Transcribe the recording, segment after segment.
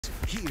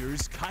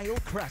Here's Kyle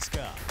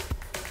Kraska.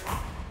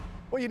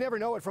 Well, you never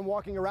know it from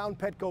walking around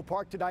Petco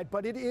Park tonight,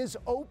 but it is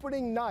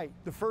opening night.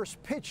 The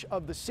first pitch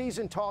of the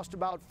season tossed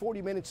about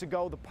 40 minutes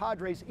ago. The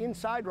Padres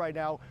inside right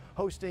now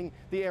hosting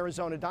the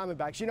Arizona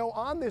Diamondbacks. You know,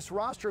 on this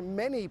roster,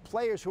 many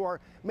players who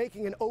are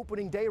making an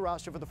opening day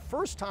roster for the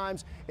first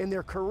times in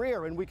their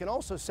career. And we can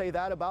also say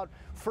that about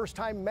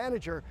first-time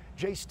manager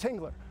Jayce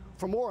Tingler.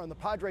 For more on the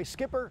Padres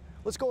skipper,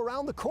 let's go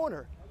around the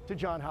corner to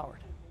John Howard.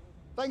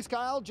 Thanks,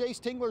 Kyle. Jayce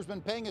Tingler's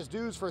been paying his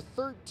dues for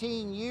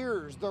 13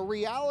 years. The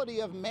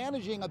reality of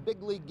managing a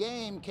big league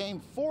game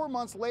came 4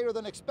 months later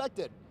than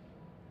expected.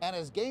 And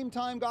as game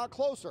time got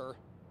closer,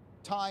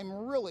 time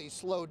really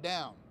slowed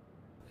down.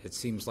 It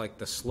seems like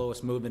the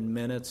slowest moving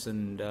minutes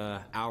and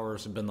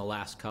hours have been the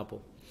last couple.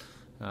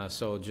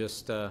 So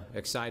just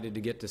excited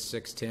to get to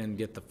 6:10,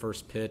 get the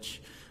first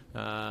pitch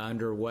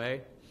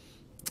underway.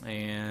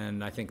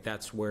 And I think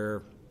that's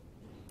where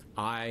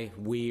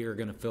we are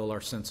going to feel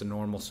our sense of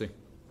normalcy.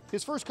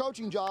 His first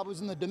coaching job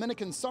was in the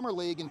Dominican Summer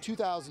League in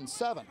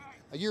 2007.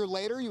 A year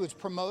later, he was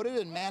promoted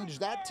and managed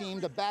that team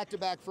to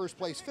back-to-back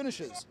first-place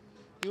finishes.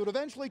 He would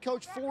eventually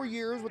coach 4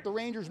 years with the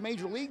Rangers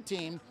Major League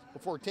team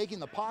before taking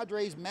the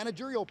Padres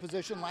managerial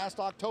position last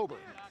October.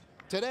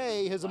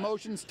 Today, his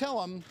emotions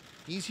tell him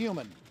he's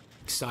human.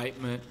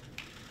 Excitement,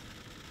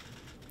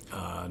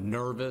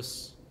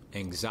 nervous,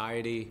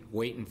 anxiety,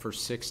 waiting for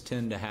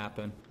 6:10 to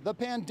happen. The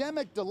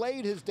pandemic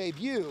delayed his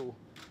debut,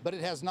 but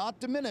it has not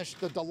diminished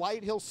the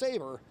delight he'll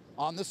savor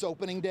on this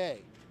opening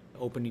day.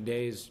 Opening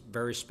day is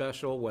very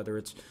special, whether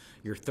it's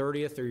your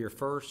 30th or your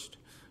first.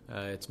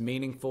 It's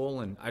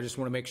meaningful, and I just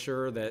want to make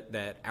sure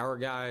that our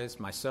guys,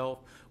 myself,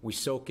 we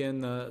soak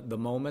in the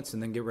moments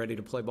and then get ready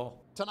to play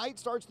ball. Tonight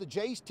starts the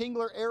Jayce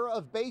Tingler era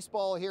of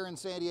baseball here in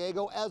San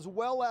Diego, as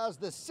well as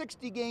the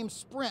 60-game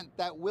sprint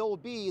that will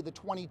be the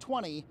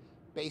 2020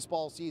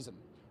 baseball season.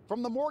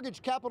 From the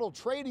Mortgage Capital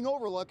Trading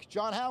Overlook,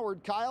 John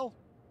Howard. Kyle,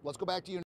 let's go back to you.